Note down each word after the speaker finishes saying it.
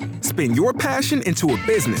spin your passion into a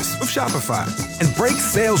business with Shopify and break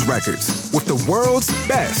sales records with the world's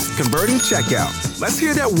best converting checkout. Let's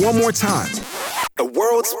hear that one more time. The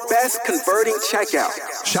world's best converting checkout.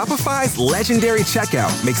 Shopify's legendary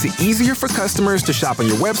checkout makes it easier for customers to shop on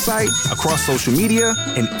your website, across social media,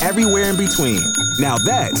 and everywhere in between. Now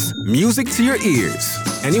that's music to your ears.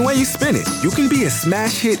 Any way you spin it, you can be a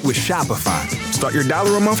smash hit with Shopify. Start your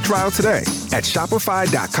 $1 a month trial today at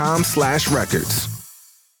shopify.com/records.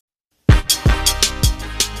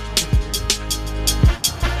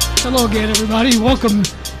 Hello again, everybody. Welcome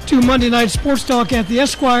to Monday Night Sports Talk at the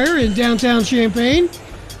Esquire in downtown Champaign.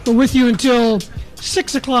 We're with you until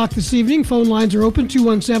 6 o'clock this evening. Phone lines are open,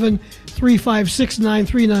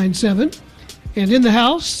 217-356-9397. And in the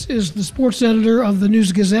house is the sports editor of the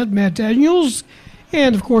News-Gazette, Matt Daniels,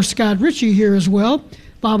 and, of course, Scott Ritchie here as well.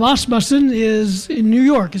 Bob Asmussen is in New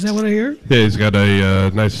York. Is that what I hear? Yeah, he's got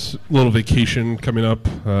a nice little vacation coming up.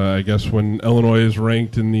 I guess when Illinois is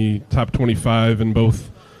ranked in the top 25 in both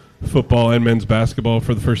football and men's basketball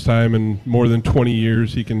for the first time in more than 20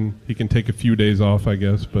 years, he can take a few days off, I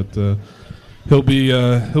guess. But he'll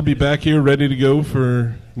be back here ready to go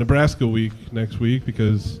for Nebraska week next week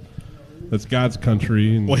because that's God's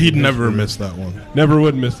country. And well, he'd never miss that one. Never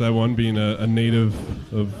would miss that one, being a native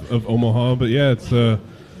of Omaha. But yeah, it's a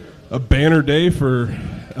banner day for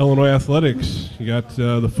Illinois athletics. You got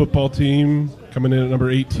the football team coming in at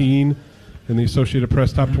number 18 in the Associated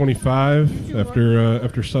Press Top 25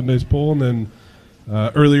 after Sunday's poll, and then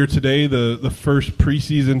earlier today the first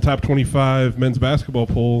preseason Top 25 men's basketball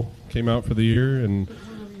poll came out for the year, and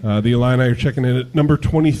the Illini are checking in at number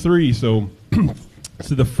 23. So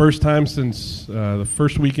this is the first time since the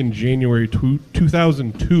first week in January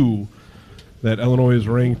 2002 that Illinois is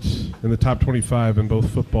ranked in the top 25 in both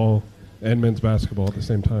football and men's basketball at the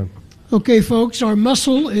same time. Okay, folks, our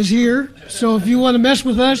muscle is here, so if you want to mess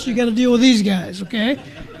with us, you got to deal with these guys, okay?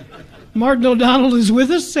 Martin O'Donnell is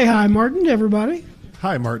with us. Say hi, Martin, to everybody.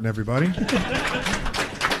 Hi, Martin, everybody.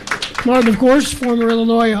 Martin, of course, former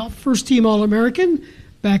Illinois first-team All-American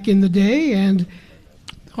back in the day, and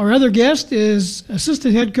our other guest is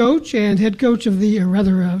assistant head coach and head coach of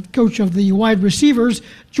coach of the wide receivers,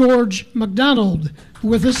 George McDonald,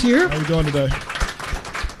 with us here. How are you doing today?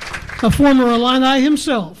 A former Illini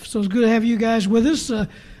himself, so it's good to have you guys with us.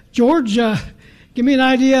 George, give me an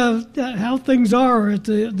idea of how things are at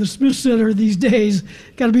the Smith Center these days.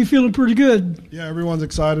 Got to be feeling pretty good. Yeah, everyone's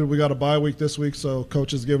excited. We got a bye week this week, so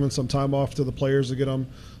coach is giving some time off to the players to get them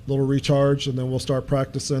a little recharge, and then we'll start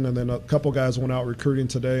practicing. And then a couple guys went out recruiting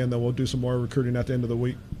today, and then we'll do some more recruiting at the end of the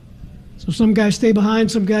week. So some guys stay behind,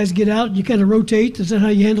 some guys get out. You kind of rotate. Is that how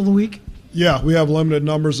you handle the week? Yeah, we have limited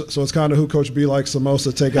numbers, so it's kind of who Coach B likes the most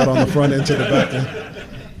to take out on the front end to the back end.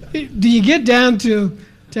 Do you get down to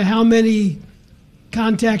how many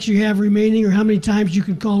contacts you have remaining, or how many times you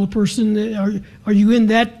can call a person? Are you in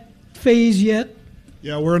that phase yet?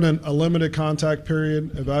 Yeah, we're in a limited contact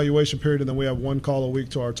period, evaluation period, and then we have one call a week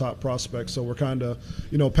to our top prospects. So we're kind of,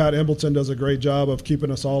 Pat Embleton does a great job of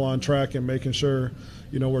keeping us all on track and making sure,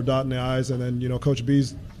 we're dotting the I's. And then, Coach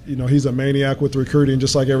B's, he's a maniac with recruiting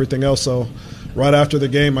just like everything else. So right after the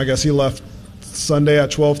game, I guess he left Sunday at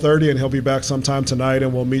 12:30, and he'll be back sometime tonight,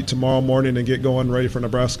 and we'll meet tomorrow morning and get going ready for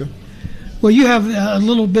Nebraska. Well, you have a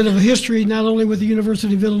little bit of a history not only with the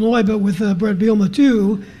University of Illinois but with Brett Bielema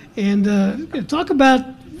too. And talk about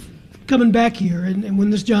coming back here. And when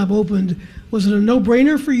this job opened, was it a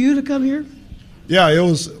no-brainer for you to come here? Yeah, it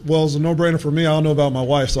was a no-brainer for me. I don't know about my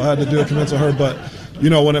wife, so I had to do it convincing her. But,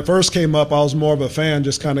 when it first came up, I was more of a fan,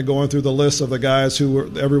 just kind of going through the list of the guys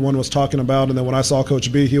everyone was talking about. And then when I saw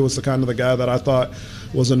Coach B, he was the kind of the guy that I thought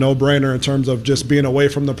was a no-brainer in terms of just being away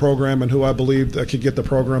from the program and who I believed that could get the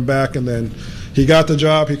program back. And then he got the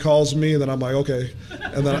job. He calls me, and then I'm like, okay.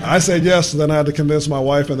 And then I said yes, and then I had to convince my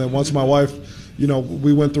wife. And then once my wife,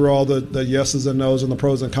 we went through all the yeses and nos and the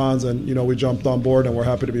pros and cons, and, we jumped on board, and we're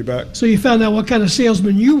happy to be back. So you found out what kind of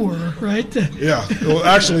salesman you were, right? Yeah. Well,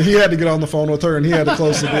 actually, he had to get on the phone with her, and he had to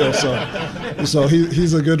close the deal. So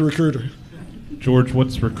he's a good recruiter. George,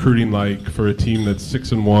 what's recruiting like for a team that's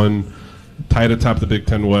 6-1, tied atop the Big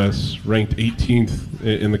Ten West, ranked 18th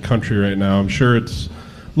in the country right now? I'm sure it's a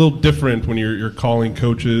little different when you're calling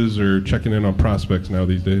coaches or checking in on prospects now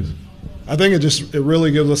these days. I think it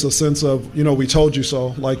really gives us a sense of, we told you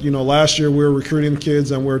so. Like, last year we were recruiting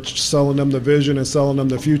kids and we're selling them the vision and selling them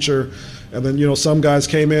the future. And then, some guys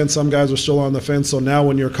came in, some guys are still on the fence. So now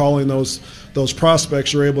when you're calling those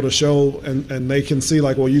prospects, you're able to show and they can see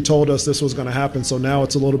like, well, you told us this was going to happen. So now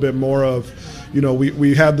it's a little bit more of,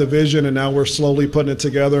 we had the vision and now we're slowly putting it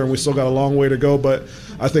together, and we still got a long way to go. But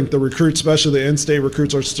I think the recruits, especially the in-state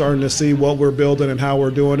recruits, are starting to see what we're building and how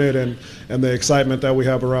we're doing it, and the excitement that we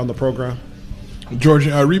have around the program. George,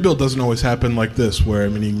 rebuild doesn't always happen like this, where,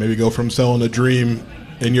 you maybe go from selling a dream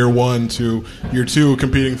in year one to year two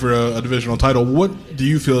competing for a divisional title. What do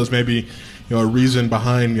you feel is maybe a reason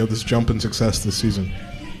behind this jump in success this season?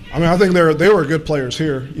 I think they were good players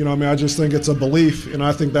here. I just think it's a belief, and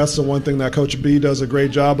I think that's the one thing that Coach B does a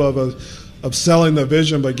great job of selling the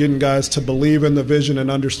vision, but getting guys to believe in the vision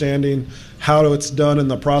and understanding how it's done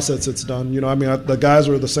and the process it's done. The guys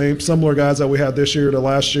were the similar guys that we had this year to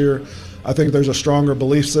last year. I think there's a stronger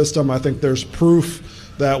belief system. I think there's proof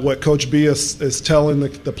that what Coach B is telling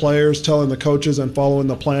the players, telling the coaches, and following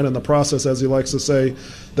the plan and the process, as he likes to say,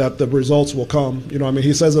 that the results will come.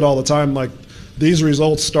 He says it all the time, like, these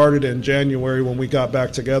results started in January when we got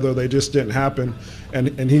back together. They just didn't happen.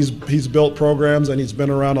 And he's built programs, and he's been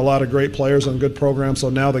around a lot of great players and good programs. So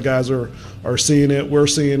now the guys are seeing it, we're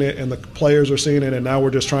seeing it, and the players are seeing it, and now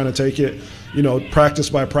we're just trying to take it, practice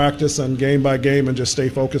by practice and game by game, and just stay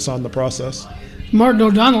focused on the process. Martin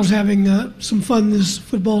O'Donnell's having some fun this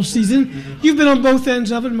football season. Mm-hmm. You've been on both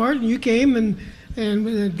ends of it, Martin. You came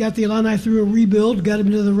and got the Illini through a rebuild, got them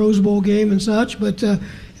into the Rose Bowl game and such. But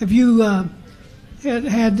have you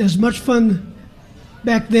had as much fun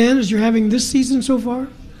back then as you're having this season so far?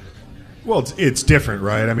 Well, it's different,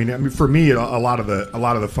 right? I mean, for me, a lot of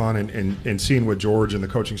the fun and seeing what George and the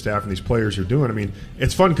coaching staff and these players are doing.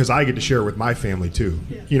 It's fun because I get to share it with my family too.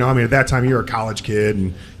 Yeah. At that time you're a college kid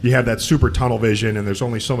and you have that super tunnel vision, and there's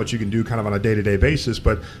only so much you can do kind of on a day-to-day basis.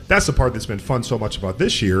 But that's the part that's been fun so much about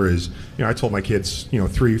this year is, I told my kids,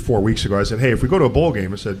 3-4 weeks ago, I said, hey, if we go to a bowl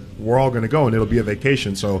game, I said, we're all going to go and it'll be a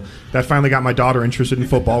vacation. So that finally got my daughter interested in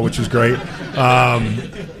football, which is great.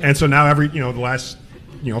 And so now the last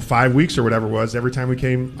 5 weeks or whatever it was, every time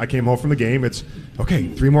I came home from the game, it's okay,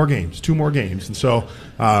 3 more games, 2 more games. And so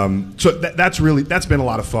that's been a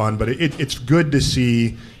lot of fun, but it's good to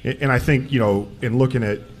see. And I think, in looking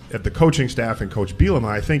at the coaching staff and Coach Bielema,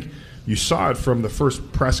 I think you saw it from the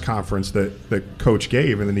first press conference that Coach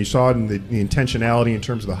gave, and then you saw it in the intentionality in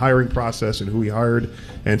terms of the hiring process and who he hired.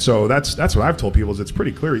 And so that's what I've told people is it's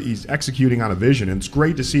pretty clear he's executing on a vision. And it's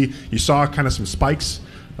great to see. You saw kind of some spikes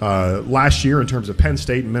last year in terms of Penn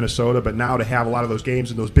State and Minnesota, but now to have a lot of those games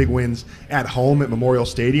and those big wins at home at Memorial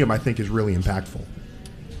Stadium, I think is really impactful.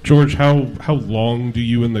 George, how long do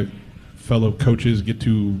you and the fellow coaches get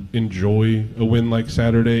to enjoy a win like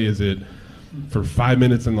Saturday? Is it for 5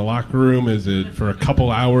 minutes in the locker room? Is it for a couple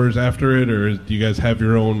hours after it? Or do you guys have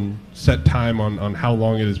your own set time on how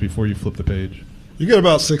long it is before you flip the page? You get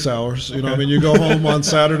about 6 hours. Okay. You go home on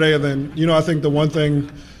Saturday, and then, I think the one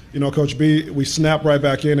thing, Coach B, we snap right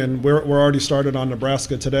back in, and we're already started on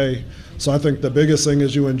Nebraska today. So I think the biggest thing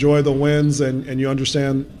is you enjoy the wins and you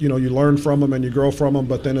understand, you learn from them and you grow from them,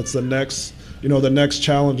 but then it's the next, the next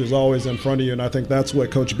challenge is always in front of you. And I think that's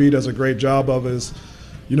what Coach B does a great job of is,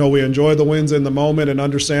 we enjoy the wins in the moment and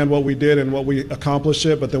understand what we did and what we accomplished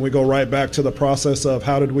it, but then we go right back to the process of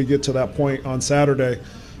how did we get to that point on Saturday.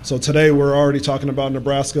 So today we're already talking about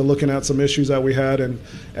Nebraska, looking at some issues that we had and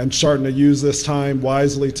starting to use this time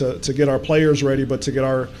wisely to get our players ready, but to get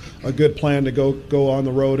a good plan to go on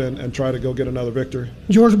the road and try to go get another victory.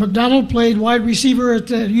 George McDonald played wide receiver at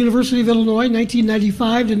the University of Illinois,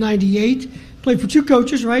 1995 to 98. Played for 2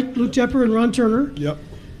 coaches, right? Lou Tepper and Ron Turner. Yep.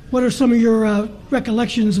 What are some of your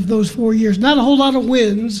recollections of those 4 years? Not a whole lot of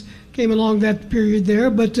wins came along that period there,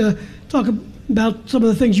 but talk about some of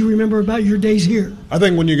the things you remember about your days here. I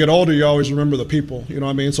think when you get older, you always remember the people.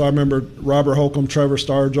 So I remember Robert Holcomb, Trevor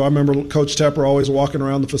Stargell. I remember Coach Tepper always walking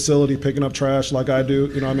around the facility picking up trash like I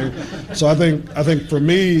do. So I think for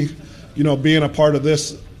me, being a part of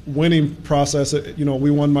this winning process,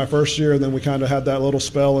 we won my first year, and then we kind of had that little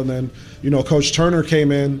spell, and then Coach Turner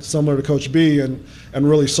came in similar to Coach B and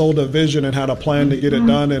really sold a vision and had a plan to get it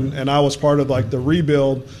done, and I was part of like the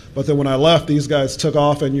rebuild, but then when I left, these guys took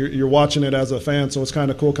off, and you're watching it as a fan, so it's kind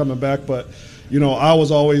of cool coming back. But I was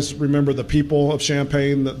always remember the people of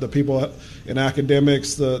Champaign, the people in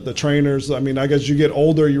academics, the trainers. I guess you get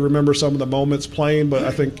older, you remember some of the moments playing, but I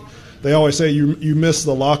think they always say you miss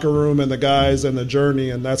the locker room and the guys and the journey,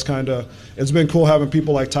 and that's kind of – it's been cool having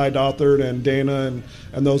people like Ty Dothert and Dana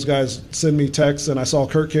and those guys send me texts. And I saw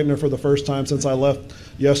Kurt Kittner for the first time since I left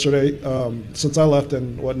yesterday, since I left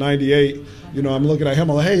in, 98. I'm looking at him,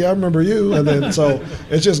 I'm like, hey, I remember you. And then so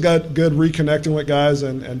it's just got good reconnecting with guys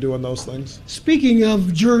and doing those things. Speaking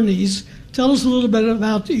of journeys, Tell us a little bit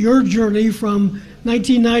about your journey from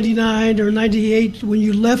 1999 or 98 when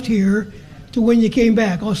you left here to when you came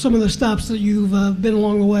back, or some of the stops that you've been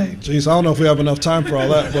along the way. Geez, I don't know if we have enough time for all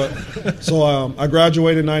that. But so I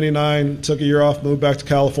graduated in 99, took a year off, moved back to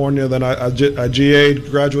California. Then I GA'd,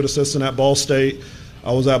 graduate assistant at Ball State.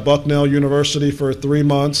 I was at Bucknell University for 3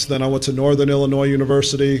 months. Then I went to Northern Illinois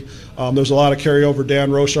University. There's a lot of carryover. Dan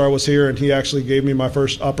Roshar was here, and he actually gave me my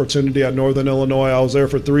first opportunity at Northern Illinois. I was there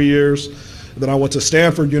for 3 years. Then I went to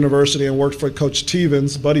Stanford University and worked for Coach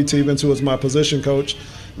Tevens, Buddy Tevens, who was my position coach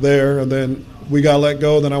there. And then we got let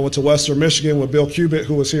go. Then I went to Western Michigan with Bill Cubitt,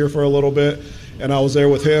 who was here for a little bit, and I was there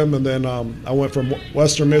with him. And then I went from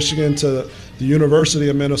Western Michigan to the University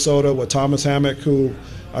of Minnesota with Thomas Hammock, who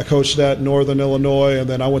I coached at Northern Illinois. And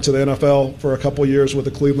then I went to the NFL for a couple years with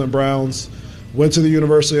the Cleveland Browns. Went to the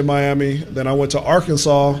University of Miami. Then I went to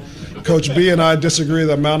Arkansas. Coach B and I disagree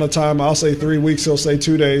the amount of time. I'll say 3 weeks, he'll say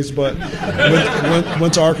 2 days. But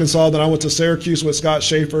went to Arkansas. Then I went to Syracuse with Scott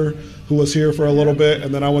Schaefer, who was here for a little bit.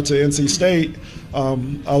 And then I went to NC State. I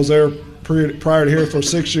was there prior to here for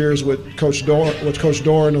 6 years with Coach Doran, who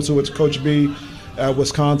was Coach B at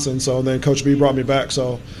Wisconsin. So then Coach B brought me back.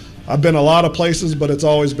 So I've been a lot of places, but it's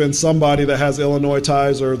always been somebody that has Illinois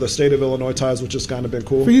ties or the state of Illinois ties, which has kind of been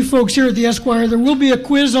cool. For you folks here at the Esquire, there will be a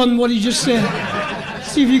quiz on what he just said.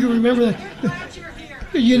 See if you can remember that.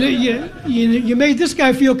 You made this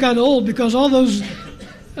guy feel kind of old because all those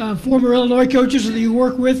former Illinois coaches that you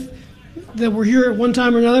work with that were here at one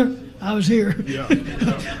time or another, I was here. Yeah.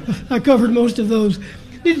 I covered most of those.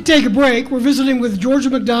 Need to take a break. We're visiting with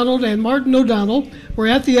Georgia McDonald and Martin O'Donnell. We're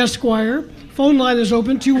at the Esquire. Phone line is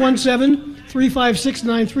open,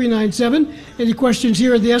 217-356-9397. Any questions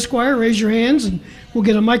here at the Esquire, raise your hands, and we'll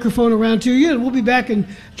get a microphone around to you. And we'll be back in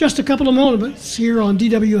just a couple of moments here on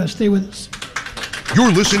DWS. Stay with us.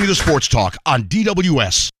 You're listening to Sports Talk on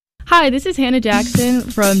DWS. Hi, this is Hannah Jackson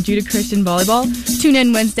from Judah Christian Volleyball. Tune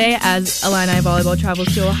in Wednesday as Illini Volleyball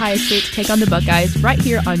travels to Ohio State to take on the Buckeyes right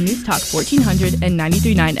here on News Talk 1400 and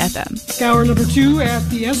 93.9 FM. Hour number 2 at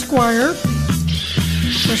the Esquire.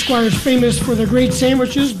 Esquire is famous for their great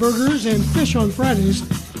sandwiches, burgers, and fish on Fridays.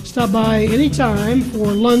 Stop by anytime for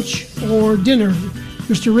lunch or dinner.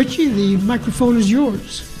 Mr. Ritchie, the microphone is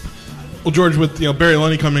yours. Well, George, with Barry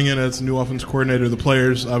Lunny coming in as new offense coordinator, the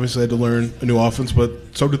players obviously had to learn a new offense, but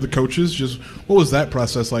so did the coaches. Just what was that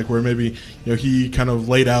process like, where maybe he kind of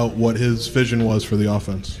laid out what his vision was for the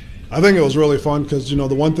offense? I think it was really fun because,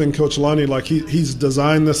 the one thing Coach Lunny, he's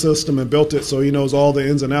designed the system and built it so he knows all the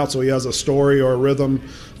ins and outs, so he has a story or a rhythm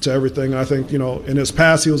to everything. I think, in his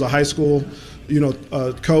past he was a high school,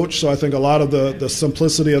 coach, so I think a lot of the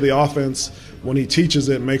simplicity of the offense, when he teaches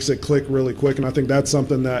it, makes it click really quick, and I think that's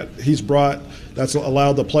something that he's brought that's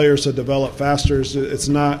allowed the players to develop faster.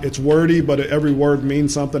 It's wordy, but every word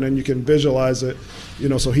means something, and you can visualize it.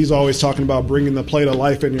 So he's always talking about bringing the play to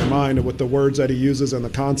life in your mind, and with the words that he uses and the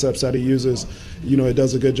concepts that he uses, it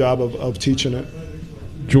does a good job of teaching it.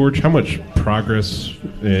 George, how much progress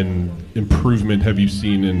and improvement have you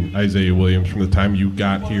seen in Isaiah Williams from the time you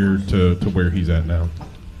got here to where he's at now?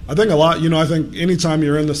 I think a lot. I think anytime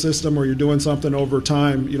you're in the system or you're doing something over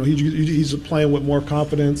time, he's playing with more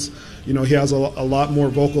confidence. He has a lot more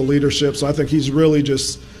vocal leadership. So I think he's really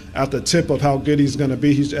just at the tip of how good he's going to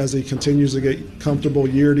be as he continues to get comfortable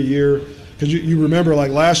year to year. Because you remember,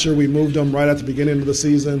 last year we moved him right at the beginning of the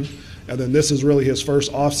season, and then this is really his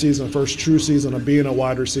first off-season, first true season of being a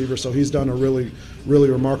wide receiver. So he's done a really, really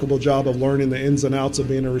remarkable job of learning the ins and outs of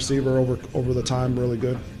being a receiver over the time. Really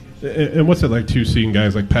good. And what's it like, too, seeing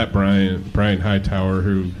guys like Pat Bryant, Brian Hightower,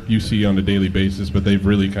 who you see on a daily basis, but they've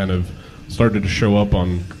really kind of started to show up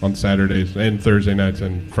on Saturdays and Thursday nights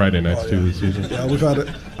and Friday nights, too, this season? Yeah, we've had it.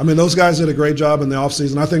 Those guys did a great job in the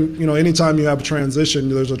offseason. I think, anytime you have a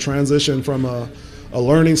transition, there's a transition from a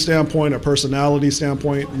learning standpoint, a personality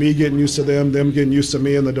standpoint, me getting used to them getting used to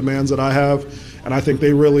me and the demands that I have. And I think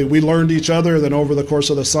we learned each other. Then over the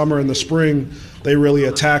course of the summer and the spring, they really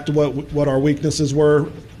attacked what our weaknesses were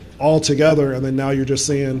all together. And then now you're just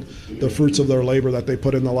seeing the fruits of their labor that they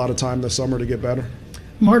put in a lot of time this summer to get better.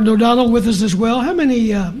 Martin O'Donnell with us as well. How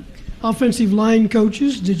many offensive line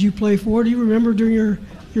coaches did you play for? Do you remember during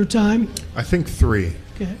your time? I think 3.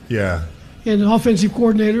 Okay. Yeah. And offensive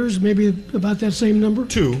coordinators, maybe about that same number?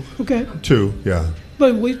 2. Okay. 2, yeah.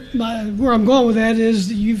 But where I'm going with that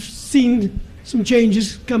is you've seen some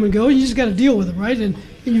changes come and go. You just got to deal with them, right? And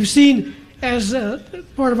you've seen, as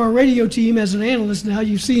part of our radio team, as an analyst now,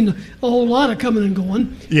 you've seen a whole lot of coming and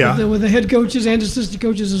going. Yeah. With the head coaches and assistant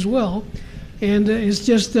coaches as well. And it's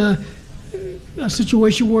just a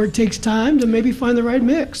situation where it takes time to maybe find the right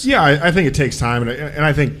mix. Yeah, I think it takes time, and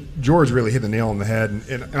I think George really hit the nail on the head.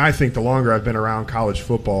 And I think the longer I've been around college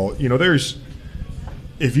football,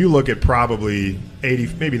 if you look at probably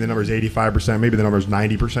 80, maybe the number is 85%, maybe the number is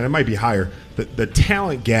 90%, it might be higher. The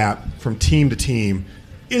talent gap from team to team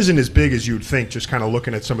isn't as big as you'd think, just kind of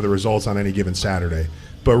looking at some of the results on any given Saturday.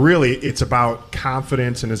 But really, it's about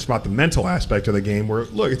confidence and it's about the mental aspect of the game where,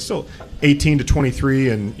 look, it's still 18 to 23,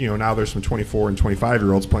 and now there's some 24 and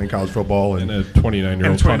 25-year-olds playing college football. And a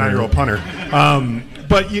 29-year-old punter.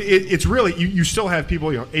 But it's really, you still have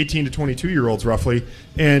people, 18 to 22-year-olds roughly,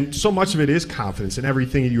 and so much of it is confidence in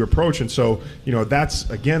everything that you approach. And so, that's,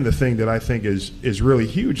 again, the thing that I think is really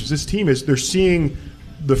huge. Is this team they're seeing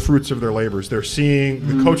the fruits of their labors. They're seeing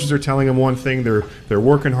the coaches are telling them one thing. They're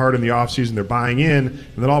working hard in the offseason. They're buying in,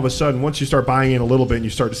 and then all of a sudden, once you start buying in a little bit and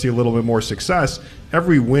you start to see a little bit more success,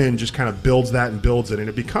 every win just kind of builds that and builds it, and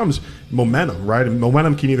it becomes momentum, right? And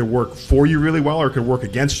momentum can either work for you really well or it could work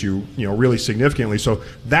against you, really significantly. So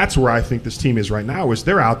that's where I think this team is right now. Is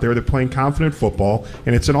they're out there, they're playing confident football,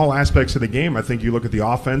 and it's in all aspects of the game. I think you look at the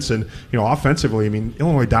offense, and offensively,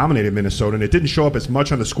 Illinois dominated Minnesota, and it didn't show up as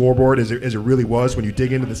much on the scoreboard as it really was when you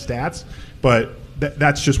dig into the stats, but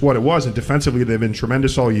that's just what it was. And defensively, they've been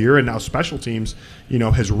tremendous all year, and now special teams,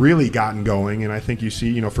 has really gotten going. And I think you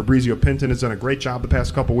see, Fabrizio Pinton has done a great job the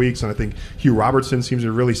past couple weeks, and I think Hugh Robertson seems to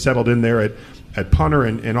have really settled in there at punter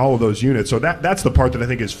and all of those units. So that's the part that I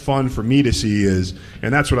think is fun for me to see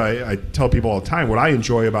and that's what I tell people all the time. What I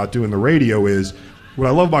enjoy about doing the radio is, what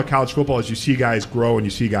I love about college football is you see guys grow and you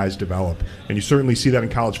see guys develop. And you certainly see that in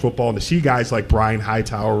college football. And to see guys like Brian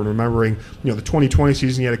Hightower, and remembering, the 2020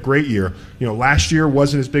 season, he had a great year. Last year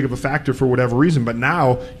wasn't as big of a factor for whatever reason. But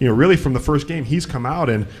now, really from the first game, he's come out.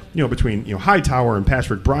 And, between, Hightower and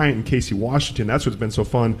Patrick Bryant and Casey Washington, that's what's been so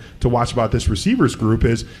fun to watch about this receivers group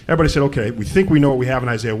is everybody said, okay, we think we know what we have in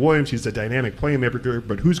Isaiah Williams. He's a dynamic playmaker,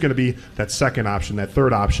 but who's going to be that second option, that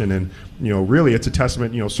third option? And, really it's a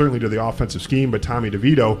testament, certainly to the offensive scheme, but Tommy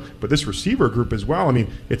DeVito, but this receiver group as well.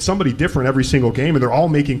 It's somebody different every single game, and they're all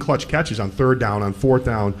making clutch catches on third down, on fourth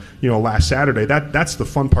down, last Saturday. That's the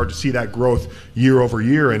fun part, to see that growth year over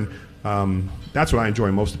year, and that's what I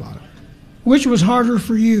enjoy most about it. Which was harder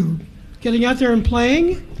for you, getting out there and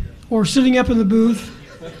playing, or sitting up in the booth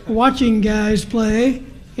watching guys play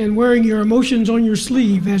and wearing your emotions on your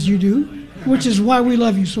sleeve as you do, which is why we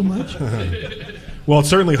love you so much? Well, it's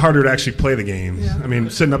certainly harder to actually play the game. Yeah.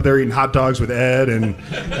 Sitting up there eating hot dogs with Ed and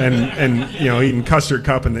eating custard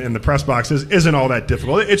cup in the press box isn't all that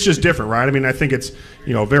difficult. It's just different, right? I think it's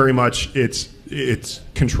very much it's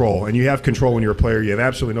control, and you have control when you're a player. You have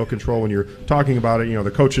absolutely no control when you're talking about it.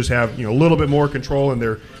 The coaches have a little bit more control, and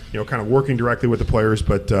they're kind of working directly with the players.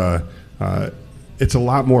 But it's a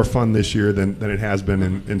lot more fun this year than it has been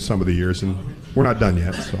in some of the years, and we're not done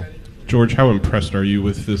yet. So, George, how impressed are you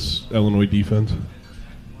with this Illinois defense?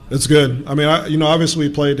 It's good. Obviously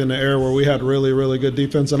we played in an era where we had really, really good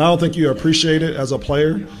defense, and I don't think you appreciate it as a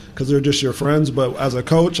player because they're just your friends. But as a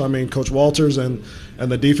coach, Coach Walters and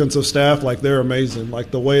the defensive staff, they're amazing.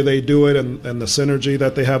 The way they do it and the synergy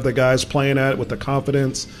that they have the guys playing at with the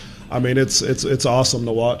confidence. It's awesome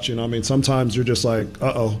to watch. Sometimes you're just like,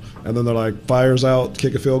 uh-oh, and then they're like, fires out,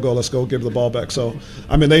 kick a field goal, let's go give the ball back. So,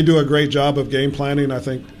 they do a great job of game planning. I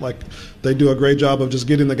think, they do a great job of just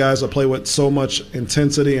getting the guys to play with so much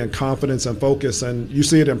intensity and confidence and focus, and you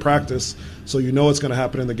see it in practice, so it's going to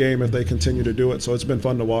happen in the game if they continue to do it. So it's been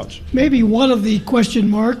fun to watch. Maybe one of the question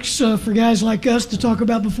marks for guys like us to talk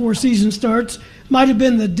about before season starts might have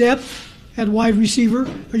been the depth at wide receiver.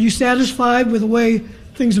 Are you satisfied with the way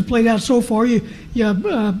things have played out so far?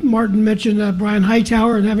 Martin mentioned Brian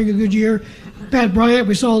Hightower and having a good year. Pat Bryant,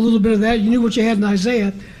 we saw a little bit of that. You knew what you had in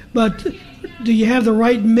Isaiah. But do you have the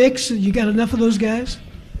right mix? You got enough of those guys?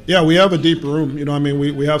 Yeah, we have a deep room.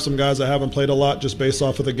 We have some guys that haven't played a lot just based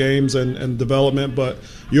off of the games and development, but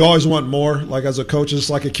you always want more. As a coach, it's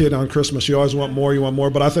like a kid on Christmas. You always want more,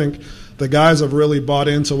 But I think the guys have really bought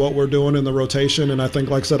into what we're doing in the rotation, and I think,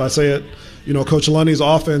 like I say it, Coach Lunny's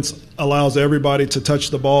offense allows everybody to touch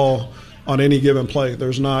the ball on any given play.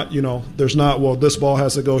 There's not, well, this ball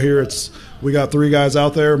has to go here. We got three guys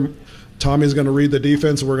out there. Tommy's going to read the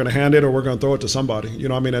defense, and we're going to hand it, or we're going to throw it to somebody.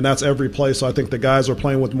 And that's every play. So I think the guys are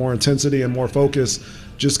playing with more intensity and more focus,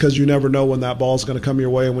 just because you never know when that ball's going to come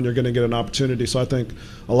your way and when you're going to get an opportunity. So I think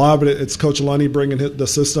a lot of it's Coach Lunny bringing the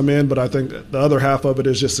system in, but I think the other half of it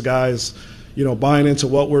is just the guys, buying into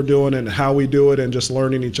what we're doing and how we do it, and just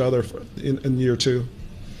learning each other in year two.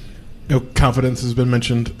 confidence has been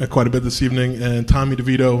mentioned quite a bit this evening, and Tommy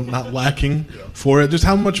DeVito not lacking for it. Just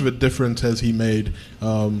how much of a difference has he made,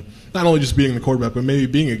 not only just being the quarterback, but maybe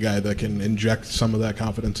being a guy that can inject some of that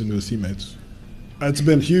confidence into his teammates? It's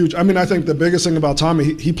been huge. I mean, I think the biggest thing about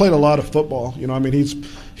Tommy, he played a lot of football. I mean,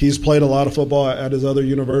 he's played a lot of football at his other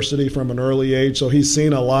university from an early age, so he's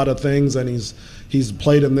seen a lot of things, and he's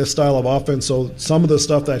played in this style of offense. So some of the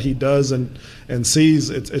stuff that he does and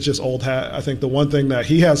sees, it's just old hat. I think the one thing that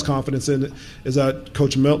he has confidence in is that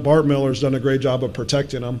Coach Bart Miller's done a great job of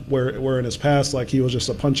protecting him, where in his past, like, he was just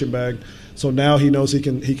a punching bag. So now he knows he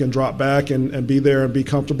can drop back and be there and be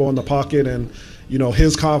comfortable in the pocket, and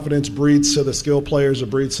his confidence breeds to the skill players, it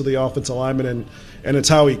breeds to the offensive linemen, and it's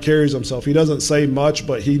how he carries himself. He doesn't say much,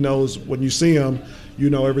 but he knows when you see him,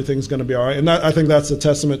 everything's going to be all right. And I think that's a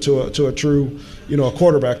testament to a true, a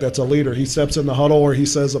quarterback that's a leader. He steps in the huddle or he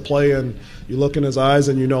says a play, and you look in his eyes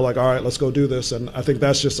and like, all right, let's go do this. And I think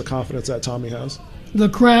that's just the confidence that Tommy has. The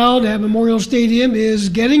crowd at Memorial Stadium is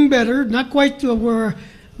getting better, not quite to where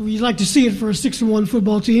you'd like to see it for a 6-1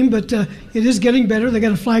 football team, but it is getting better. They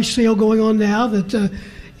got a flash sale going on now that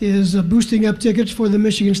is boosting up tickets for the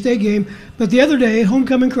Michigan State game. But the other day,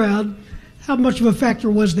 homecoming crowd, how much of a factor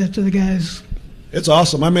was that to the guys? It's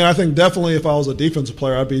awesome. I mean, I think definitely if I was a defensive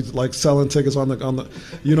player, I'd be like selling tickets on the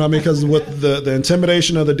because with the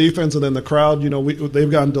intimidation of the defense and then the crowd,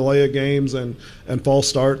 they've gotten delay of games and false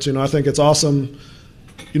starts. I think it's awesome.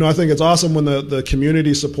 I think it's awesome when the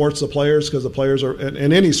community supports the players, because the players are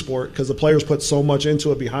in any sport, because the players put so much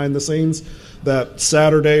into it behind the scenes that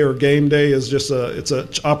Saturday or game day is just it's an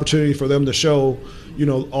opportunity for them to show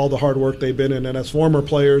all the hard work they've been in. And as former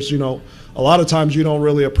players, a lot of times you don't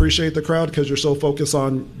really appreciate the crowd because you're so focused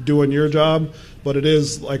on doing your job. But it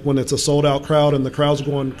is like when it's a sold-out crowd and the crowd's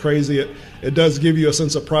going crazy, it does give you a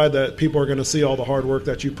sense of pride that people are going to see all the hard work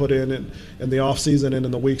that you put in the offseason and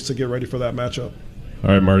in the weeks to get ready for that matchup. All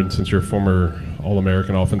right, Martin, since you're a former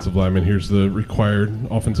All-American offensive lineman, here's the required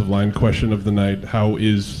offensive line question of the night. How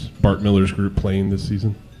is Bart Miller's group playing this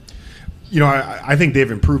season? I think they've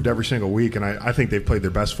improved every single week, and I think they've played their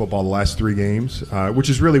best football the last 3 games, which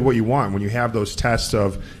is really what you want when you have those tests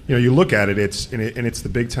of, you look at it, it's the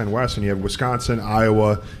Big Ten West, and you have Wisconsin,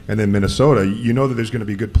 Iowa, and then Minnesota. You know that there's going to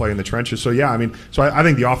be good play in the trenches. So, yeah, I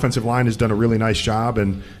think the offensive line has done a really nice job,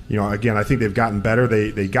 and, again, I think they've gotten better.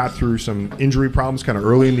 They got through some injury problems kind of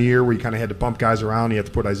early in the year where you kind of had to bump guys around. You had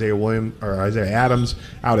to put Isaiah Adams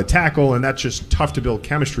out at tackle, and that's just tough to build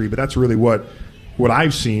chemistry, but that's really what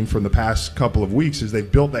I've seen from the past couple of weeks is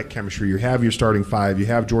they've built that chemistry. You have your starting 5. You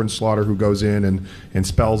have Jordan Slaughter who goes in and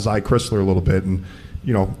spells Zy Chrysler a little bit. And,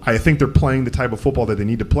 I think they're playing the type of football that they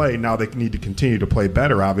need to play. Now they need to continue to play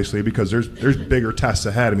better, obviously, because there's bigger tests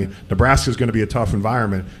ahead. Nebraska's going to be a tough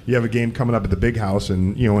environment. You have a game coming up at the Big House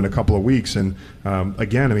in a couple of weeks. And,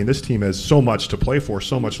 again, this team has so much to play for,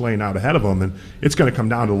 so much laying out ahead of them. And it's going to come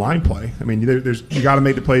down to line play. You got to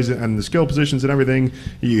make the plays and the skill positions and everything.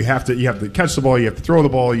 You have to catch the ball. You have to throw the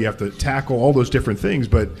ball. You have to tackle all those different things.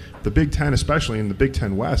 But the Big Ten, especially in the Big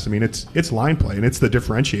Ten West, it's line play, and it's the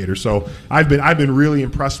differentiator. So I've been really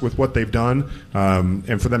impressed with what they've done,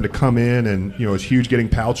 and for them to come in and it's huge getting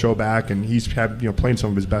Palcho back, and he's had playing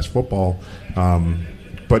some of his best football.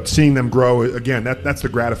 But seeing them grow again, that's the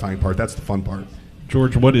gratifying part. That's the fun part.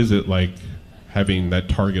 George, what is it like having that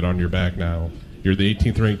target on your back now? You're the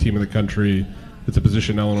 18th ranked team in the country. It's a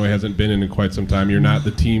position Illinois hasn't been in quite some time. You're not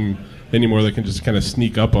the team anymore that can just kind of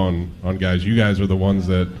sneak up on guys. You guys are the ones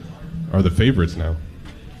that are the favorites now.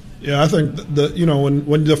 Yeah, I think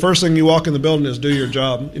when the first thing you walk in the building is do your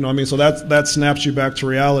job. So that snaps you back to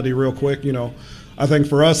reality real quick. I think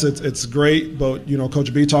for us it's great, but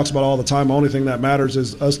Coach B talks about all the time. The only thing that matters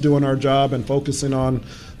is us doing our job and focusing on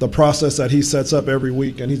the process that he sets up every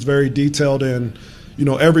week, and he's very detailed in.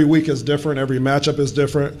 Every week is different, every matchup is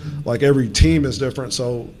different, like every team is different.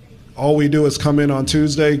 So all we do is come in on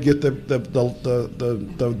Tuesday, get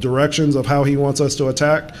the directions of how he wants us to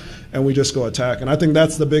attack, and we just go attack. And I think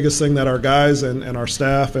that's the biggest thing that our guys and our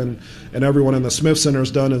staff and everyone in the Smith Center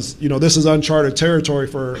has done is, this is uncharted territory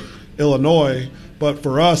for Illinois, but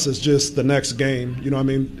for us it's just the next game.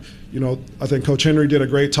 I think Coach Henry did a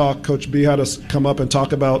great talk. Coach B had us come up and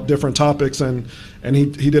talk about different topics, and he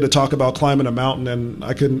did a talk about climbing a mountain, and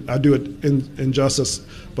I do it injustice,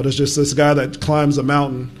 but it's just this guy that climbs a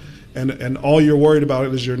mountain, and all you're worried about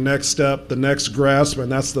is your next step, the next grasp, and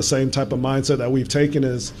that's the same type of mindset that we've taken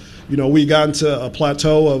is, we got into a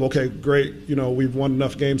plateau of, okay, great, we've won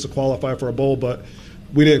enough games to qualify for a bowl, but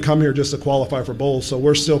we didn't come here just to qualify for bowls, so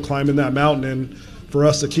we're still climbing that mountain, and for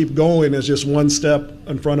us to keep going is just one step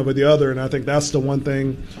in front of the other, and I think that's the one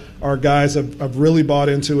thing our guys have really bought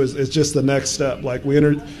into is just the next step. Like we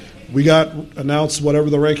we got announced whatever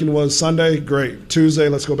the ranking was Sunday, great. Tuesday,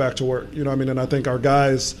 let's go back to work. You know what I mean? And I think our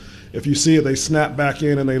guys, if you see it, they snap back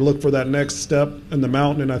in and they look for that next step in the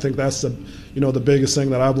mountain. And I think that's the biggest thing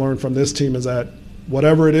that I've learned from this team is that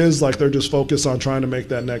whatever it is, like they're just focused on trying to make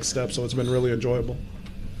that next step. So it's been really enjoyable.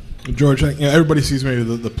 George, everybody sees maybe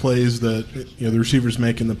the plays that the receivers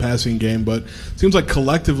make in the passing game, but it seems like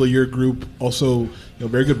collectively your group also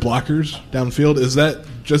very good blockers downfield. Is that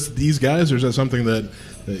just these guys, or is that something that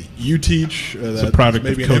you teach? It's a product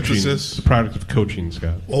of coaching. It's a product of coaching,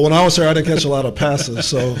 Scott. Well, when I was here, I didn't catch a lot of passes,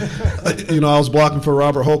 so I was blocking for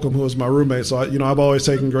Robert Holcomb, who was my roommate. So I've always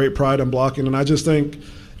taken great pride in blocking, and I just think.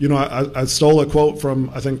 I stole a quote from,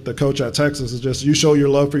 I think, the coach at Texas. Is just, you show your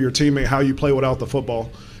love for your teammate how you play without the football.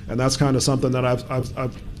 And that's kind of something that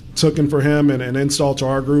I've taken for him and installed to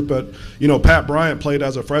our group. But, Pat Bryant played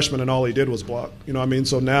as a freshman and all he did was block.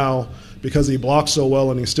 So now, because he blocks so well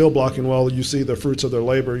and he's still blocking well, you see the fruits of their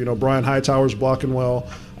labor. Brian Hightower's blocking well.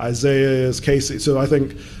 Isaiah is, Casey. So I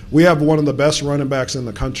think we have one of the best running backs in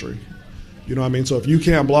the country. So if you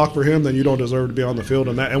can't block for him, then you don't deserve to be on the field.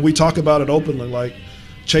 And we talk about it openly, like,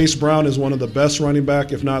 Chase Brown is one of the best running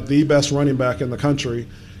back, if not the best running back in the country.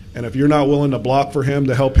 And if you're not willing to block for him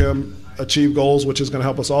to help him achieve goals, which is going to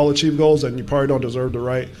help us all achieve goals, then you probably don't deserve the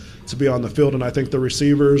right to be on the field. And I think the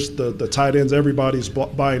receivers, the tight ends, everybody's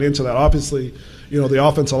buying into that. Obviously, the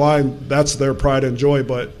offensive line, that's their pride and joy.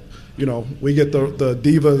 But, we get the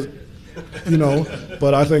diva,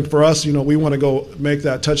 But I think for us, we want to go make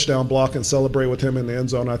that touchdown block and celebrate with him in the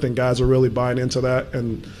end zone. I think guys are really buying into that.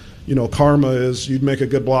 And karma is you'd make a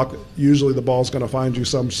good block. Usually the ball's going to find you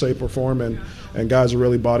some shape or form, and guys are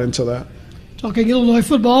really bought into that. Talking Illinois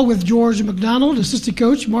football with George McDonald, assistant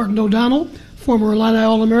coach Martin O'Donnell, former Illini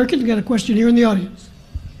All-American. Got a question here in the audience.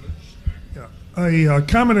 Yeah, a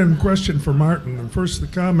comment and question for Martin. And first the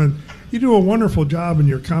comment, you do a wonderful job in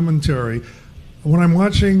your commentary. When I'm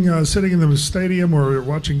watching, sitting in the stadium or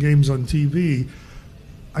watching games on TV,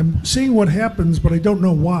 I'm seeing what happens, but I don't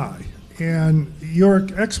know why. And your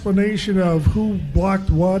explanation of who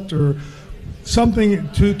blocked what or something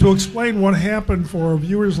to explain what happened for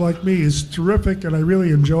viewers like me is terrific, and I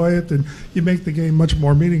really enjoy it, and you make the game much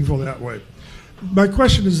more meaningful that way. My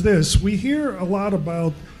question is this. We hear a lot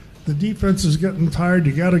about the defense is getting tired,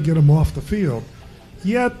 you got to get them off the field.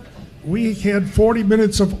 Yet we had 40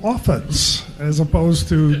 minutes of offense as opposed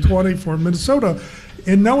to 20 for Minnesota,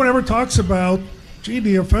 and no one ever talks about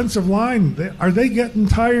the offensive line, are they getting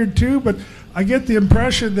tired too? But I get the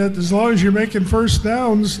impression that as long as you're making first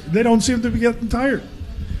downs, they don't seem to be getting tired.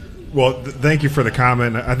 Well, thank you for the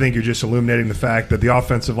comment. I think you're just illuminating the fact that the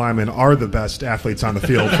offensive linemen are the best athletes on the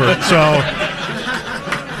field. So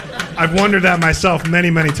I've wondered that myself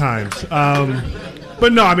many, many times.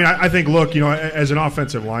 But no, I think, look, as an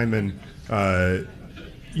offensive lineman,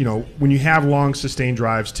 when you have long, sustained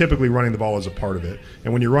drives, typically running the ball is a part of it.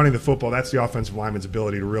 And when you're running the football, that's the offensive lineman's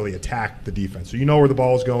ability to really attack the defense. So you know where the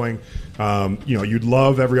ball is going. You'd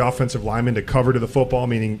love every offensive lineman to cover to the football,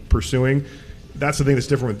 meaning pursuing. That's the thing that's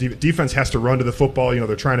different with defense has to run to the football.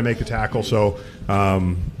 They're trying to make the tackle. So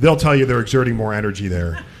they'll tell you they're exerting more energy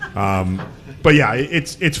there. But, yeah,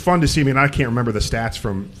 it's fun to see. I can't remember the stats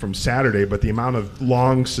from Saturday, but the amount of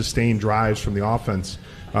long, sustained drives from the offense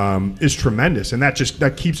is tremendous, and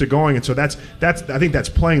that keeps it going. And so that's I think that's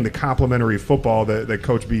playing the complementary football that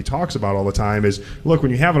Coach B talks about all the time. Is look,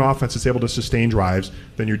 when you have an offense that's able to sustain drives,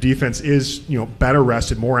 then your defense is better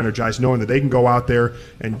rested, more energized, knowing that they can go out there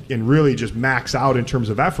and really just max out in terms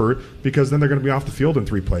of effort, because then they're going to be off the field in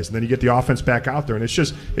 3 plays, and then you get the offense back out there, and it's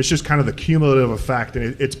just kind of the cumulative effect,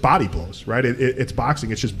 and it's body blows, right? It's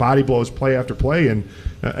boxing. It's just body blows, play after play, and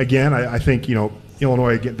again, I think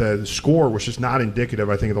Illinois, the score was just not indicative,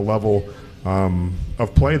 I think, of the level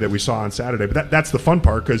of play that we saw on Saturday. But that's the fun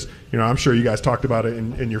part, because I'm sure you guys talked about it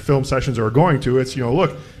in your film sessions or are going to. It's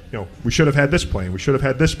look, we should have had this play, and we should have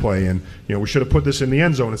had this play, and we should have put this in the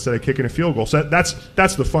end zone instead of kicking a field goal. So that's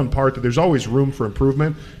the fun part, that there's always room for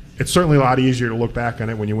improvement. It's certainly a lot easier to look back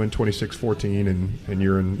on it when you win 26-14 and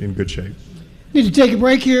you're in good shape. Need to take a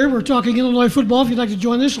break here. We're talking Illinois football. If you'd like to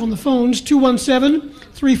join us on the phones,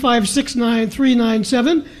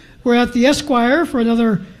 217-356-9397. We're at the Esquire for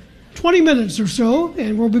another 20 minutes or so,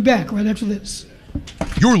 and we'll be back right after this.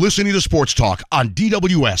 You're listening to Sports Talk on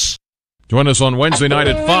DWS. Join us on Wednesday night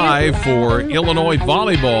at 5 for Illinois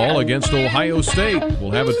volleyball against Ohio State.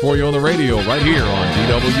 We'll have it for you on the radio right here on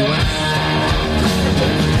DWS.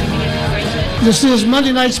 This is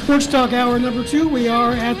Monday Night Sports Talk Hour number 2. We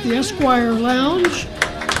are at the Esquire Lounge,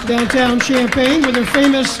 downtown Champaign, where they're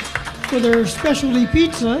famous for their specialty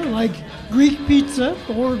pizza, like Greek pizza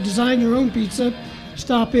or design your own pizza.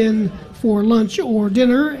 Stop in for lunch or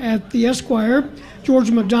dinner at the Esquire.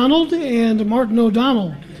 George McDonald and Martin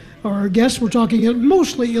O'Donnell are our guests. We're talking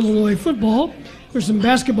mostly Illinois football. There's some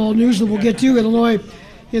basketball news that we'll get to. Illinois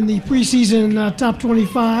in the preseason top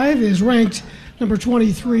 25 is ranked number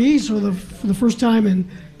 23, so for the first time in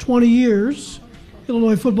 20 years,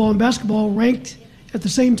 Illinois football and basketball ranked at the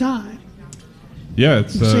same time. Yeah,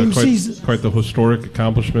 it's quite the historic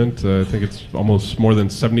accomplishment. I think it's almost more than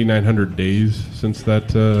 7,900 days since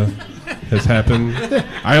that has happened.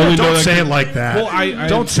 I only don't know say it like that. Well,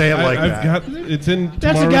 don't say it like that. It's in.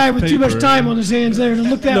 That's a guy with too much time on his hands there to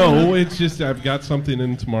look that one up. No, it's just I've got something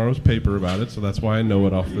in tomorrow's paper about it, so that's why I know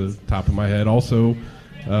it off the top of my head. Also,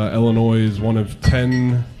 Illinois is one of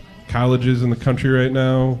 10 colleges in the country right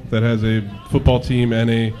now that has a football team and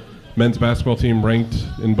a men's basketball team ranked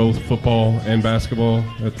in both football and basketball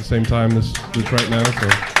at the same time this right now.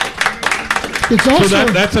 So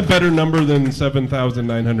that's a better number than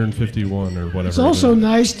 7,951 or whatever. It's also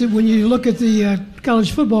nice that when you look at the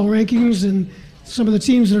college football rankings and some of the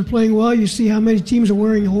teams that are playing well, you see how many teams are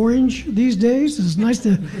wearing orange these days. It's nice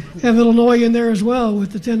to have Illinois in there as well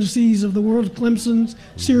with the Tennessees of the world, Clemson,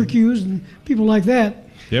 Syracuse, and people like that.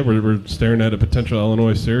 Yeah, we're staring at a potential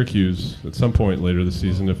Illinois-Syracuse at some point later this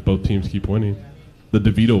season if both teams keep winning. The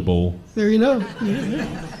DeVito Bowl. There you know.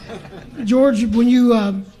 George, when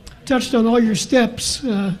you touched on all your stops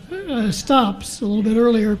a little bit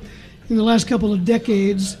earlier in the last couple of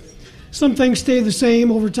decades, some things stay the same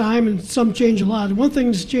over time and some change a lot. One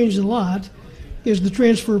thing that's changed a lot is the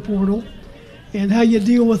transfer portal and how you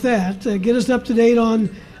deal with that. Get us up to date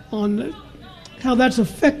on how that's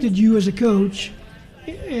affected you as a coach.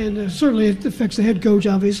 And certainly it affects the head coach,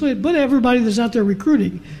 obviously, but everybody that's out there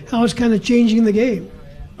recruiting, how it's kind of changing the game.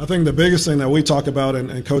 I think the biggest thing that we talk about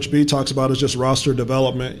and Coach B talks about is just roster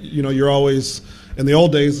development. You know, you're always – in the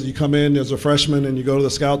old days, you come in as a freshman and you go to the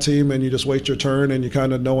scout team and you just wait your turn and you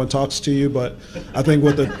kind of no one talks to you. But I think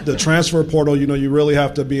with the transfer portal, you know, you really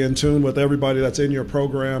have to be in tune with everybody that's in your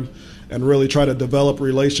program and really try to develop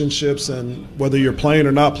relationships, and whether you're playing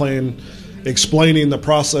or not playing – explaining the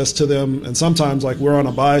process to them. And sometimes, like, we're on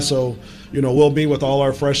a bye, so you know, we'll meet with all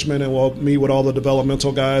our freshmen and we'll meet with all the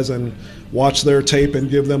developmental guys and watch their tape and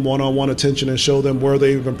give them one-on-one attention and show them where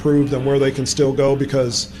they've improved and where they can still go,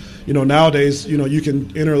 because you know, nowadays, you know, you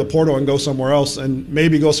can enter the portal and go somewhere else and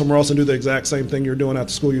maybe go somewhere else and do the exact same thing you're doing at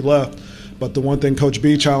the school you left. But the one thing Coach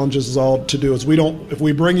B challenges us all to do is if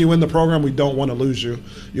we bring you in the program, we don't want to lose you.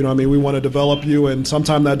 You know what I mean? We want to develop you, and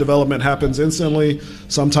sometimes that development happens instantly.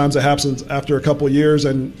 Sometimes it happens after a couple of years.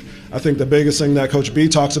 And I think the biggest thing that Coach B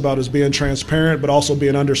talks about is being transparent, but also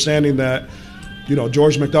being understanding that, you know,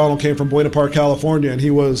 George McDonald came from Buena Park, California, and he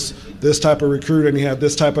was this type of recruit and he had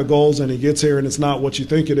this type of goals, and he gets here and it's not what you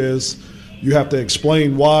think it is. You have to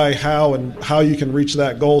explain why, how, and how you can reach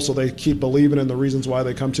that goal so they keep believing in the reasons why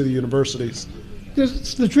they come to the universities.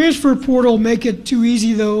 Does the transfer portal make it too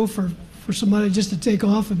easy, though, for somebody just to take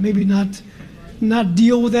off and maybe not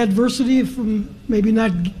deal with adversity from maybe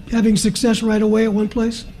not having success right away at one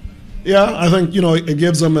place? Yeah, I think, you know, it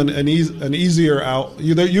gives them an easier out.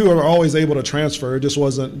 You are always able to transfer. It just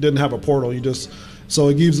didn't have a portal. So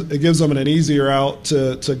it gives them an easier out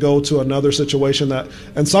to go to another situation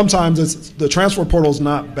and sometimes the transfer portal is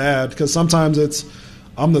not bad, because sometimes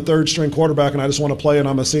I'm the third string quarterback and I just want to play and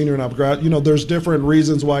I'm a senior and there's different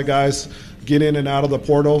reasons why guys get in and out of the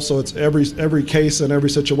portal. So it's every case and every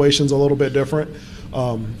situation is a little bit different.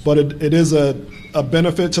 But it is a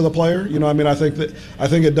benefit to the player. You know, I mean, I think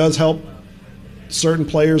it does help certain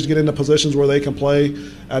players get into positions where they can play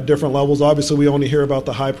at different levels. Obviously, we only hear about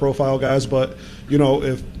the high-profile guys, but you know,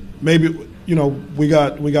 if maybe, you know, we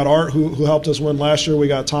got Art who helped us win last year. We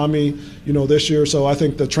got Tommy, you know, this year. So I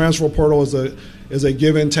think the transfer portal is a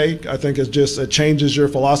give and take. I think it changes your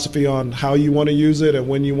philosophy on how you want to use it and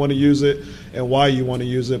when you want to use it and why you want to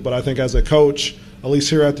use it. But I think as a coach, at least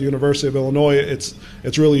here at the University of Illinois,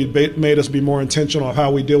 it's really made us be more intentional of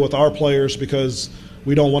how we deal with our players, because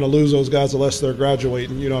we don't want to lose those guys unless they're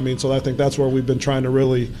graduating. You know what I mean? So I think that's where we've been trying to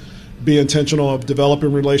really be intentional of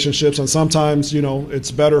developing relationships. And sometimes, you know, it's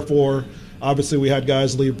better for – obviously we had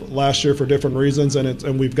guys leave last year for different reasons,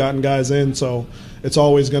 and we've gotten guys in. So it's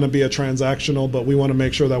always going to be a transactional, but we want to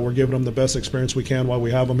make sure that we're giving them the best experience we can while we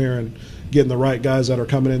have them here and getting the right guys that are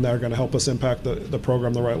coming in that are going to help us impact the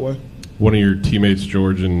program the right way. One of your teammates,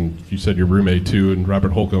 George, and you said your roommate too, and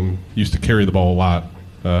Robert Holcomb, used to carry the ball a lot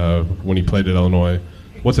when he played at Illinois.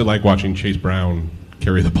 What's it like watching Chase Brown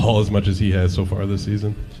carry the ball as much as he has so far this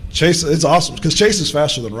season? Chase, it's awesome because Chase is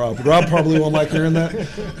faster than Rob. Rob probably won't like hearing that.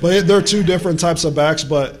 But they're two different types of backs.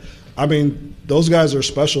 But I mean, those guys are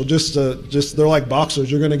special. They're like boxers.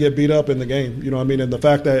 You're going to get beat up in the game. You know what I mean? And the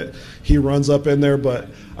fact that he runs up in there. But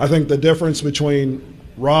I think the difference between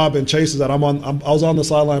Rob and Chase is that I was on the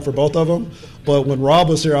sideline for both of them. But when Rob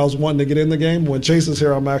was here, I was wanting to get in the game. When Chase is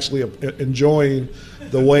here, I'm actually enjoying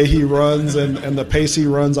the way he runs and the pace he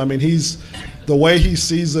runs. I mean, the way he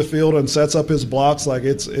sees the field and sets up his blocks, like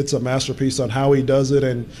it's a masterpiece on how he does it.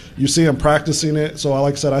 And you see him practicing it. So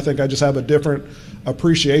like I said, I think I just have a different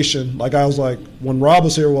appreciation. Like I was like, when Rob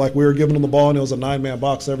was here, we were giving him the ball and it was a 9-man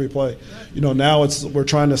box every play. You know, now we're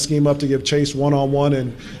trying to scheme up to give Chase one-on-one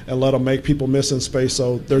and let him make people miss in space.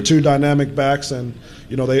 So they're two dynamic backs, and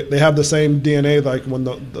you know they have the same DNA. Like when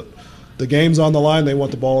the game's on the line, they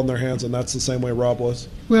want the ball in their hands, and that's the same way Rob was.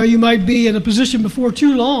 Well, you might be in a position before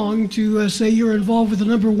too long to say you're involved with the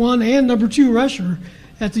number 1 and number 2 rusher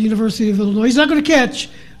at the University of Illinois. He's not going to catch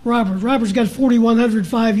Robert. Robert's got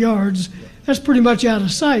 4,105 yards. That's pretty much out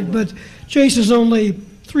of sight. But Chase is only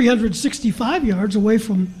 365 yards away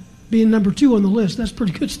from being number 2 on the list. That's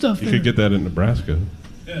pretty good stuff. You could get that in Nebraska.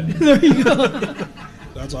 There you go.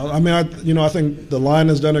 That's all. I mean, I think the line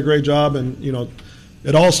has done a great job, and you know,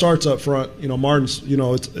 it all starts up front. You know, Martin's, you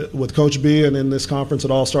know, with Coach B and in this conference, it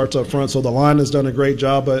all starts up front. So the line has done a great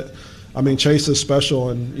job, but I mean, Chase is special,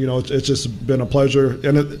 and you know, it's just been a pleasure.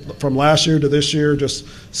 And from last year to this year, just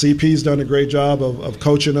CP's done a great job of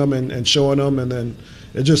coaching them and showing them, and then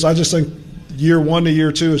I just think year 1 to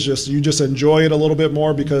year 2 is just you just enjoy it a little bit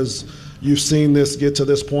more because you've seen this get to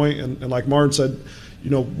this point, and like Martin said, you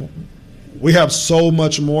know, we have so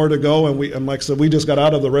much more to go, and like I said, we just got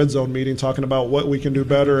out of the red zone meeting talking about what we can do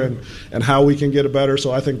better and how we can get it better.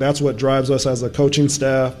 So I think that's what drives us as a coaching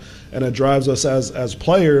staff, and it drives us as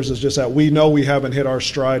players, is just that we know we haven't hit our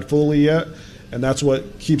stride fully yet, and that's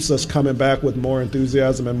what keeps us coming back with more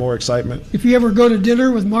enthusiasm and more excitement. If you ever go to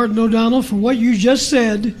dinner with Martin O'Donnell, for what you just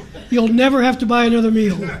said, you'll never have to buy another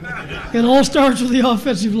meal. It all starts with the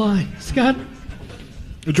offensive line. Scott?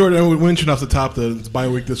 Jordan, we mentioned off the top that it's bye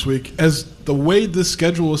week this week. As the way this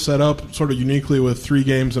schedule was set up, sort of uniquely with 3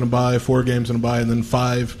 games and a bye, 4 games and a bye, and then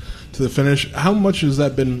 5 to the finish, how much has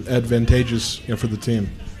that been advantageous, you know, for the team?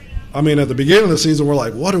 I mean, at the beginning of the season, we're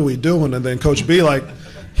like, what are we doing? And then Coach B, like,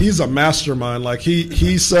 he's a mastermind. Like,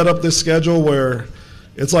 he set up this schedule where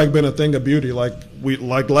it's like been a thing of beauty. Like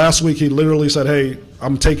last week, he literally said, hey,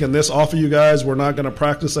 I'm taking this off of you guys. We're not going to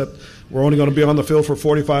practice it. We're only going to be on the field for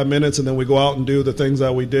 45 minutes, and then we go out and do the things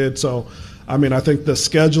that we did. So, I mean, I think the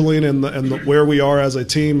scheduling and where we are as a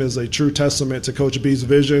team is a true testament to Coach B's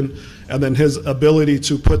vision, and then his ability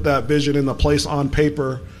to put that vision into place on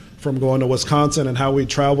paper from going to Wisconsin and how we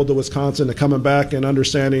traveled to Wisconsin and coming back and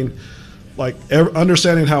understanding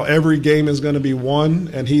how every game is going to be won,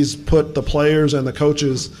 and he's put the players and the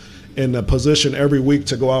coaches in a position every week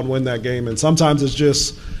to go out and win that game. And sometimes it's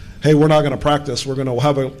just, hey, we're not going to practice. We're going to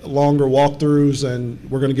have a longer walkthroughs, and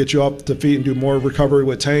we're going to get you up to feet and do more recovery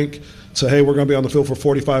with Tank. So, hey, we're going to be on the field for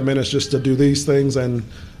 45 minutes just to do these things. And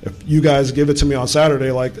if you guys give it to me on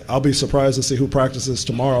Saturday, like, I'll be surprised to see who practices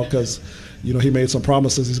tomorrow because, you know, he made some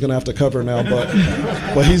promises he's going to have to cover now.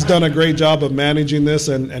 But he's done a great job of managing this,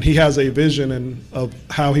 and he has a vision of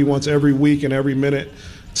how he wants every week and every minute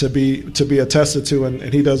to be attested to,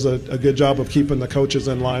 and he does a good job of keeping the coaches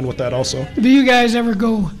in line with that also. Do you guys ever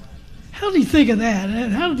go, how did he think of that?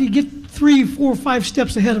 How did he get 3, 4, 5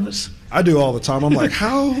 steps ahead of us? I do all the time. I'm like,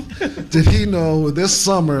 how did he know this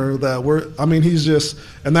summer that he's just,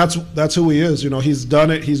 and that's who he is. You know, he's done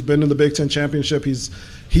it. He's been in the Big Ten Championship.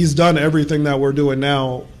 He's done everything that we're doing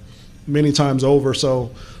now many times over.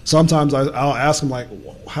 So sometimes I'll ask him, like,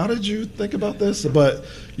 how did you think about this? But,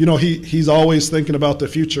 you know, he's always thinking about the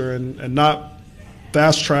future and not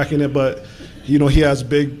fast tracking it, but, you know, he has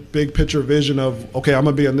big picture vision of, okay, I'm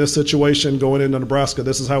going to be in this situation going into Nebraska.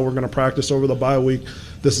 This is how we're going to practice over the bye week.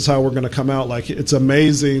 This is how we're going to come out. Like, it's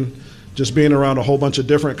amazing just being around a whole bunch of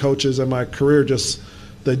different coaches in my career, just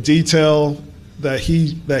the detail that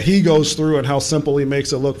he goes through and how simple he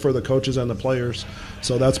makes it look for the coaches and the players.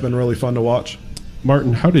 So that's been really fun to watch.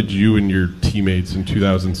 Martin, how did you and your teammates in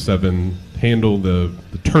 2007 handle the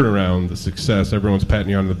turnaround, the success? Everyone's patting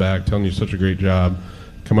you on the back, telling you such a great job,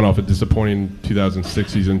 coming off a disappointing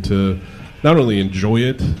 2006 season, to not only enjoy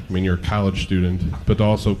it, I mean, you're a college student, but to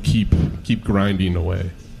also keep grinding away.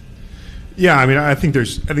 Yeah, I mean, I think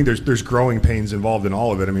there's growing pains involved in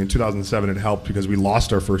all of it. I mean, in 2007 it helped because we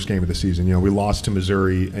lost our first game of the season. You know, we lost to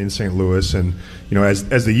Missouri in St. Louis, and you know,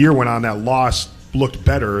 as the year went on, that loss looked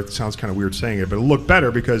better. It sounds kind of weird saying it, but it looked better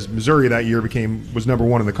because Missouri that year was number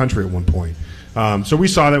 1 in the country at one point. So we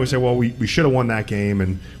saw that. We said, well, we should have won that game,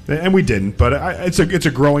 and we didn't. But it's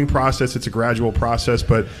a growing process. It's a gradual process.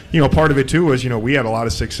 But part of it too was we had a lot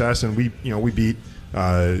of success, and we beat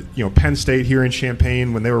Penn State here in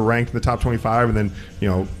Champaign when they were ranked in the top 25, and then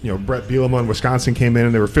Brett Bielema in Wisconsin came in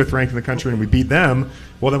and they were 5th ranked in the country, and we beat them.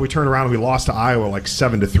 Well, then we turned around and we lost to Iowa like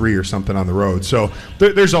 7-3 or something on the road. So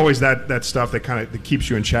there's always that stuff that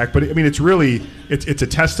keeps you in check. But I mean, it's a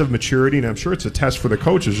test of maturity, and I'm sure it's a test for the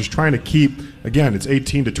coaches, just trying to keep. Again, it's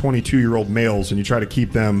 18 to 22-year-old males, and you try to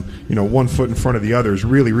keep them 1 foot in front of the other is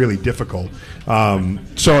really, really difficult.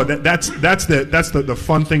 So that's the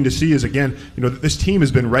fun thing to see is, again, this team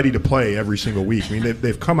has been ready to play every single week. I mean,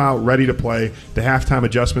 they've come out ready to play. The halftime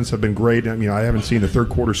adjustments have been great. I mean, I haven't seen the third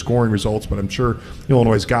quarter scoring results, but I'm sure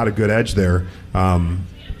Illinois has got a good edge there.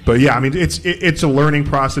 But yeah, I mean, it's a learning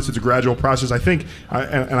process. It's a gradual process. I think,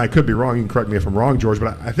 and I could be wrong. You can correct me if I'm wrong, George,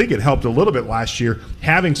 but I think it helped a little bit last year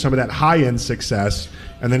having some of that high-end success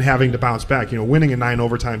and then having to bounce back. Winning a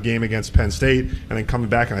 9-overtime game against Penn State and then coming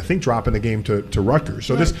back and I think dropping the game to Rutgers.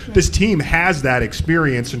 So this team has that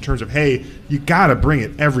experience in terms of, hey, you got to bring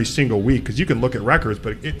it every single week because you can look at records,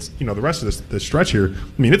 but it's the rest of this stretch here.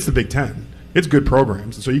 I mean, it's the Big Ten. It's good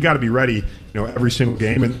programs, and so you got to be ready, every single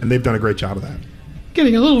game, and they've done a great job of that.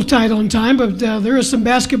 Getting a little tight on time, but there is some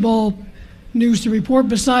basketball news to report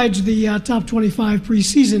besides the top 25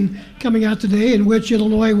 preseason coming out today, in which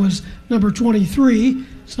Illinois was number 23.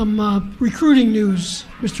 Some recruiting news,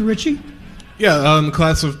 Mr. Ritchie. Yeah, the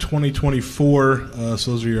class of 2024.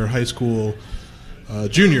 So those are your high school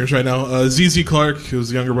juniors right now. ZZ Clark, who's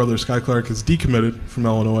the younger brother of Sky Clark, is decommitted from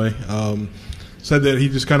Illinois. Said that he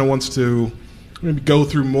just kind of wants to maybe go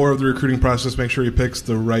through more of the recruiting process, make sure he picks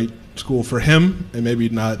the right school for him, and maybe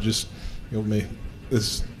not just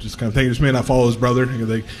this just kind of thing. He just may not follow his brother.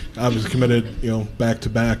 They obviously committed back to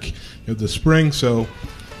back this spring, so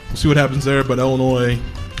we'll see what happens there. But Illinois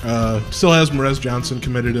still has Merez Johnson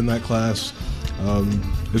committed in that class.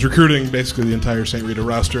 Is recruiting basically the entire St. Rita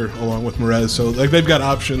roster along with Merez, so they've got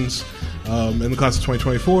options in the class of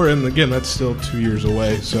 2024, and again, that's still 2 years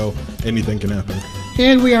away, so anything can happen.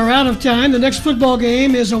 And we are out of time. The next football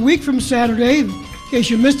game is a week from Saturday. In case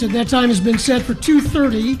you missed it, that time has been set for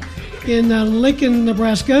 2:30 in Lincoln,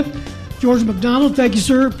 Nebraska. George McDonald, thank you,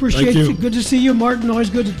 sir. Appreciate you. Good to see you. Martin, always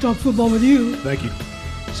good to talk football with you. Thank you.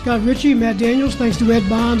 Scott Ritchie, Matt Daniels, thanks to Ed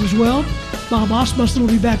Bonds as well. Bob Osmuston will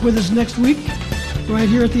be back with us next week right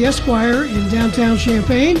here at the Esquire in downtown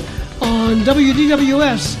Champaign on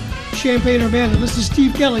WDWS Champaign-Urbana. This is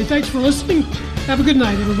Steve Kelly. Thanks for listening. Have a good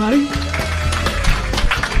night, everybody.